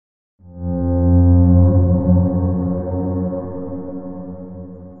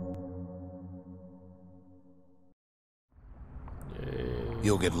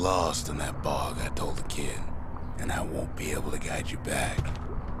get lost in that bog, I told the kid, and I won't be able to guide you back.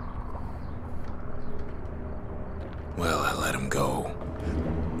 Well, I let him go.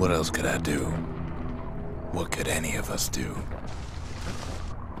 What else could I do? What could any of us do?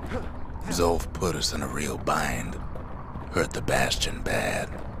 Zolf put us in a real bind. Hurt the Bastion bad.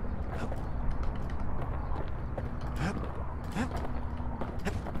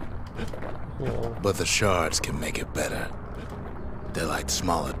 But the shards can make it better. They're like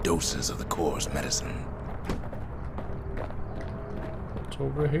smaller doses of the core's medicine. What's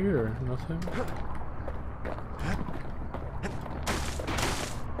over here? Nothing?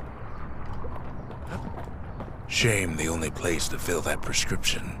 Shame the only place to fill that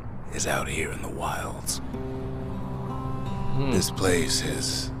prescription is out here in the wilds. This place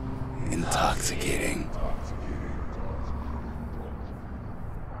is intoxicating.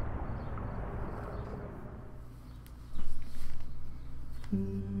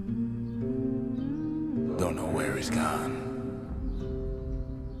 Don't know where he's gone.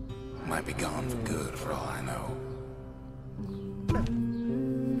 Might be gone for good for all I know.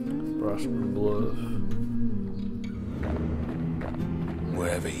 Prosper Bluff.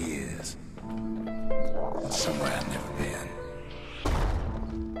 Wherever he is, it's somewhere I've never been.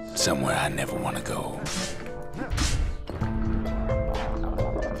 Somewhere I never want to go.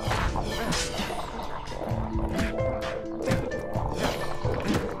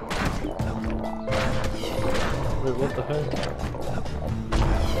 Wait, what the heck?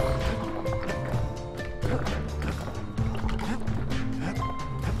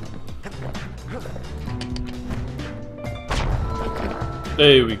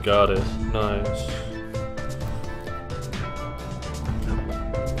 Hey, we got it. Nice.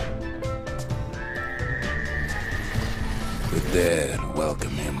 The dead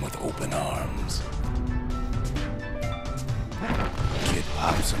welcome him with open arms. Kid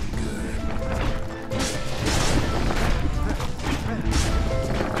pops him good.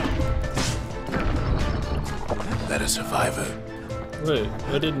 That a survivor? Wait,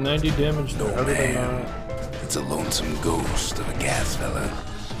 I did 90 damage there. How did I not? It's a lonesome ghost of a gas fella.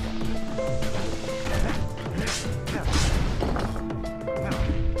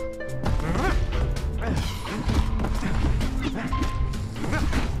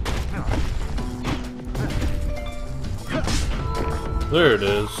 There it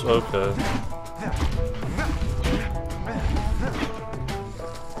is. Okay.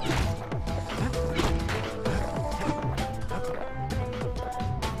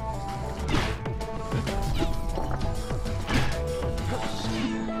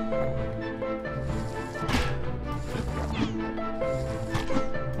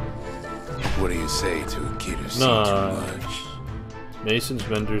 What do you say to a kid who's seen too much? Masons,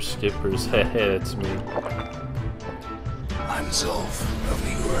 vendors, skippers. Hehe, that's me. I'm Zolf of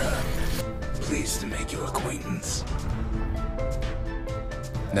Ligura. Pleased to make your acquaintance.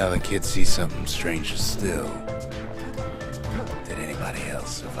 Now the kid sees something stranger still. Did anybody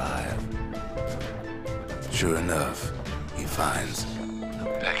else survive? Sure enough, he finds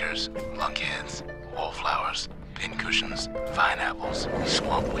peckers, lunkheads, wallflowers, pincushions, vine apples,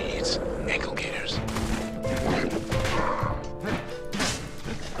 swamp weeds, ankle gators.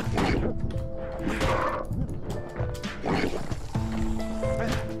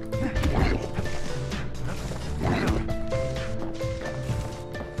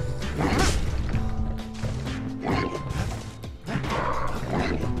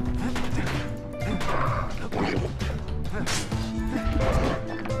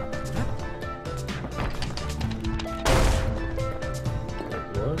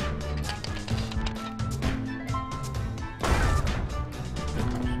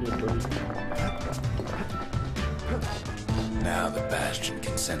 Now the Bastion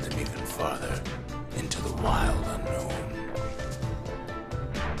can send him even farther into the wild unknown.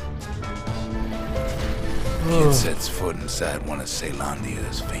 Kid sets foot inside one of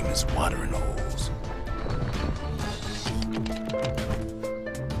Ceylondia's famous watering holes.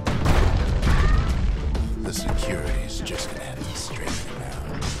 The security's just gonna have to straighten him out.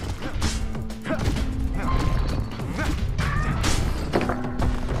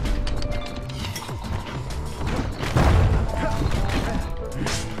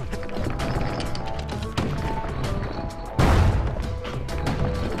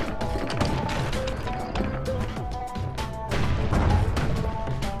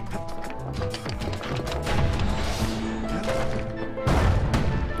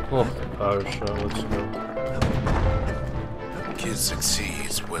 Oh, power shot, let's go. Kid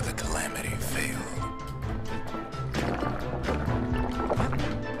succeeds where the calamity failed.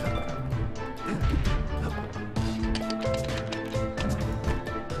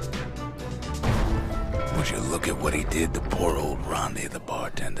 what he did to poor old Rondi the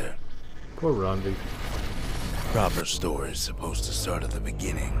bartender. Poor Rondi. Proper story's supposed to start at the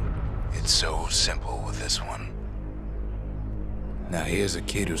beginning. It's so simple with this one. Now here's a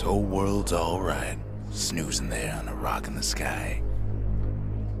kid whose whole world's alright, snoozing there on a rock in the sky.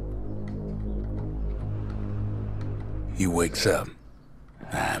 He wakes up.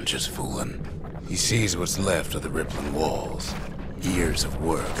 I'm just fooling. He sees what's left of the rippling walls. Years of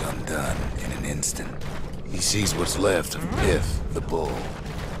work undone in an instant. He sees what's left of Piff, the bull.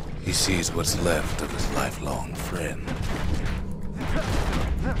 He sees what's left of his lifelong friend.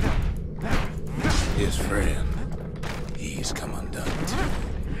 His friend, he's come undone too.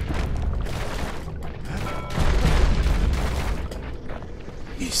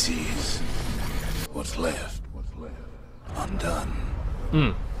 He sees what's left undone.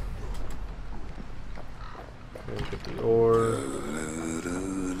 Okay, get the ore.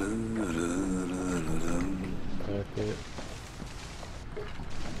 Pack it.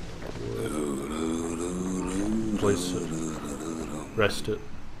 Place it. Rest it.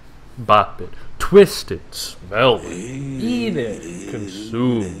 Bop it. Twist it. Smell it. Eat it.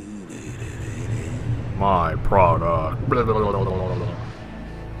 Consume. My product. Blah, blah, blah, blah, blah, blah.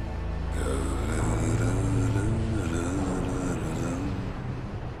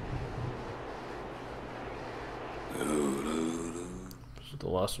 This is the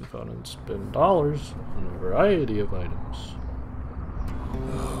lost and found and spend dollars on a variety of items.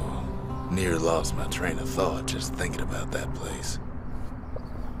 Near lost my train of thought just thinking about that place.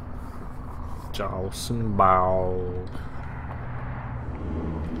 Jowsenbog.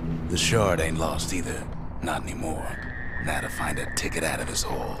 The shard ain't lost either. Not anymore. Now to find a ticket out of this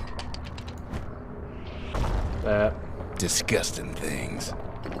hole. That. Disgusting things.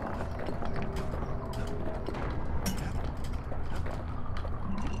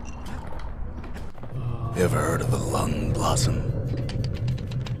 Ever heard of a lung blossom?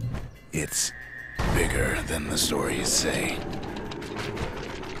 It's bigger than the stories say.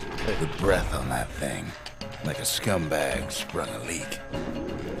 The breath on that thing, like a scumbag sprung a leak.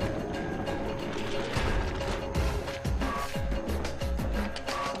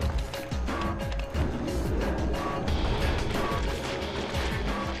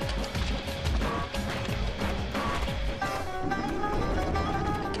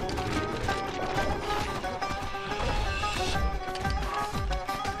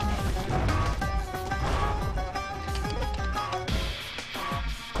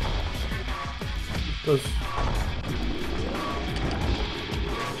 Does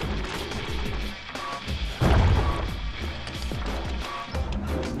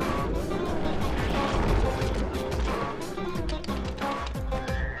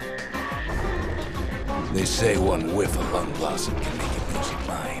They say one whiff of lung blossom can make you lose your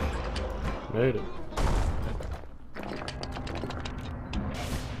mind. made it.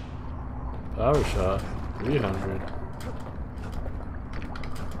 Power shot. 300.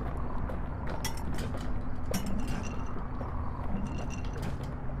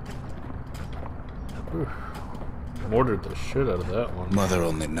 Whew. Mortared the shit out of that one. Mother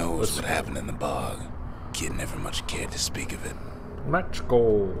only knows what happened in the bog. Kid never much cared to speak of it. Let's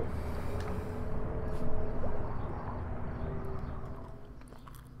go.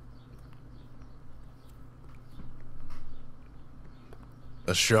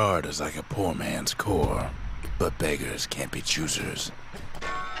 A shard is like a poor man's core, but beggars can't be choosers.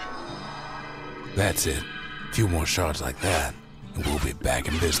 That's it. A few more shards like that, and we'll be back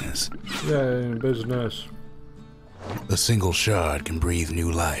in business. Yay, business. A single shard can breathe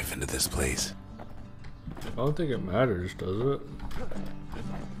new life into this place. I don't think it matters, does it?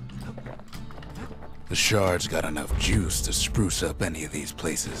 The shard's got enough juice to spruce up any of these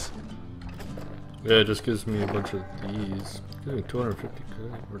places. Yeah, it just gives me a bunch of these. Gives me 250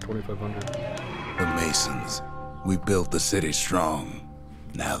 or 2,500. The Masons. We built the city strong.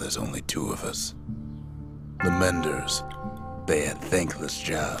 Now there's only two of us. The Menders. They had thankless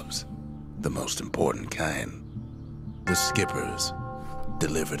jobs. The most important kind. The Skippers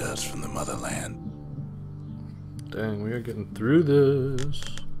delivered us from the motherland. Dang, we are getting through this.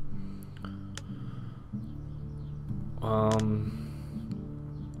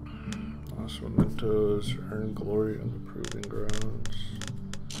 Lost mementos, earn glory on the proving grounds.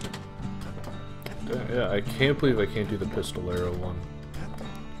 Dang, yeah, I can't believe I can't do the pistolero one.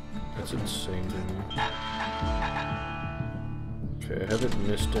 That's insane to me. Okay, I haven't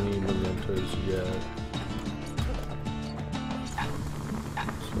missed any mementos yet.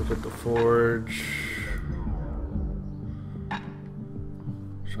 Let's look at the forge.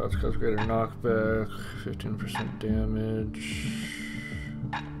 Shots cause greater knockback, 15% damage.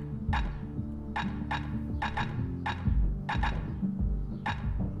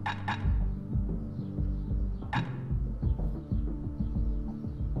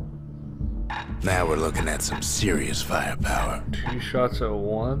 Now we're looking at some serious firepower. 2 shots at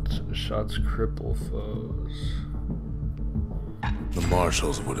once, shots cripple foes. The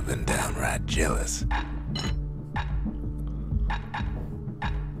marshals would have been downright jealous.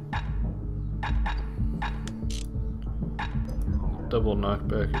 Double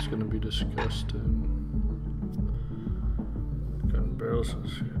knockback is gonna be disgusting. Gun barrels,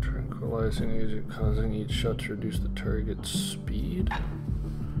 tranquilizing agent, causing each shot to reduce the target's speed.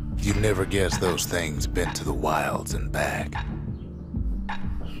 You'd never guess those things been to the wilds and back.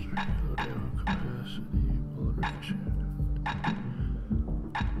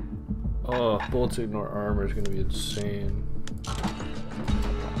 Oh, bullets ignore armor is gonna be insane.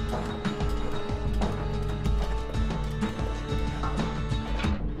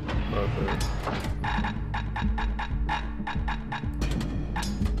 Okay.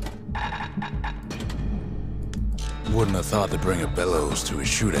 Wouldn't have thought to bring a bellows to a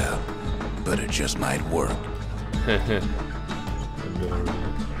shootout, but it just might work.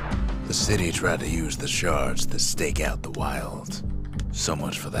 The city tried to use the shards to stake out the wilds. So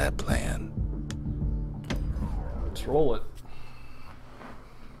much for that plan. Let's roll it.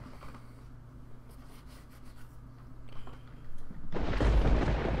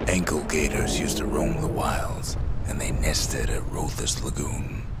 Ankle gators used to roam the wilds, and they nested at Rothus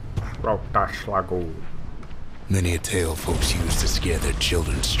Lagoon. Rothus Lagoon. Many a tale folks used to scare their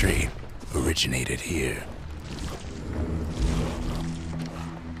children straight originated here.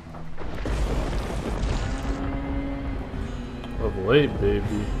 Of late,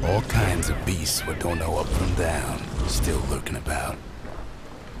 baby. All kinds of beasts we don't know up from down, still lurking about.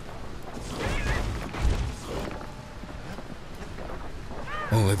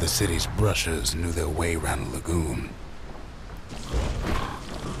 Only the city's brushers knew their way around the lagoon.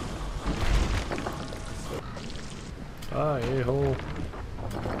 Ah, a-hole.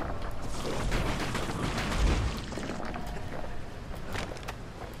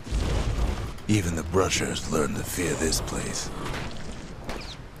 Even the brushers learned to fear this place.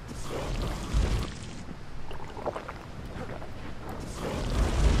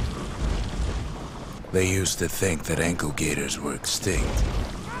 They used to think that ankle gators were extinct.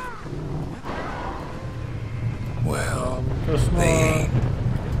 Well, they ain't.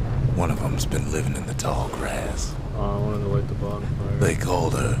 One of them's been living in the tall grass. Oh, I wanted to light the bonfire. They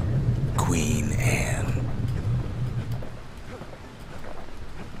called her Queen Anne.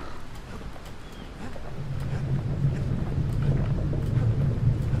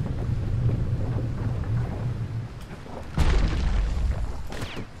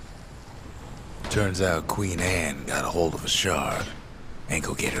 Turns out Queen Anne got a hold of a shard.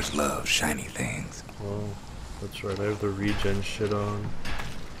 Ankle gators love shiny things. Oh, that's right. I have the regen shit on.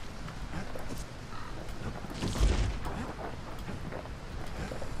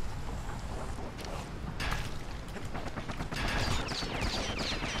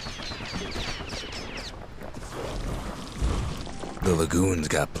 The lagoon's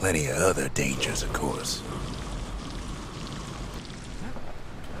got plenty of other dangers, of course.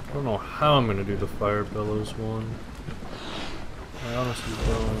 I don't know how I'm gonna do the fire bellows one. I honestly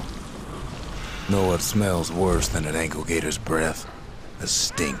don't. Know what smells worse than an ankle gator's breath? The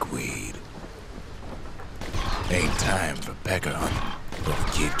stinkweed. Ain't time for pecker hunting, but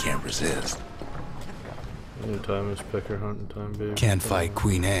the kid can't resist. Any time is pecker hunting time, baby. Can't fight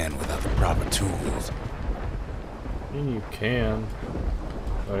Queen Anne without the proper tools. I mean, you can.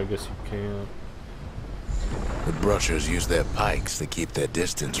 I guess you can't. The brushers use their pikes to keep their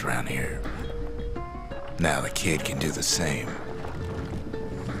distance around here. Now the kid can do the same.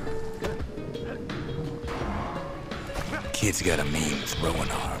 Kid's got a mean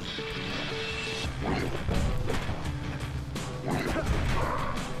throwing arm.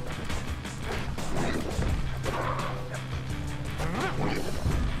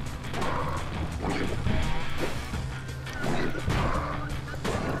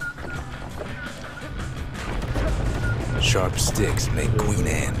 Sharp sticks make Queen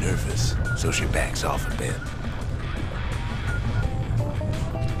Anne nervous, so she backs off a bit.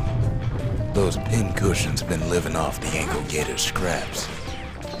 Those pin cushions been living off the ankle gator scraps.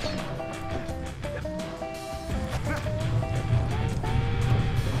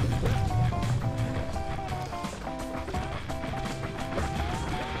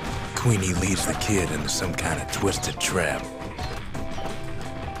 Queenie leads the kid into some kind of twisted trap.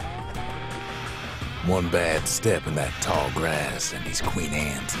 One bad step in that tall grass and he's Queen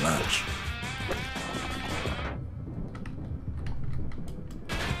Anne's lunch.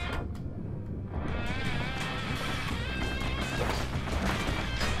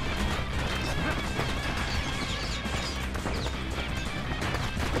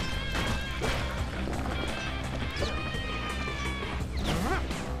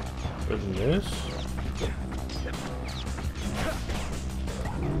 this.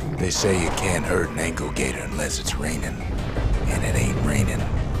 They say you can't hurt an ankle gator unless it's raining. And it ain't raining.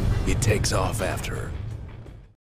 It takes off after her.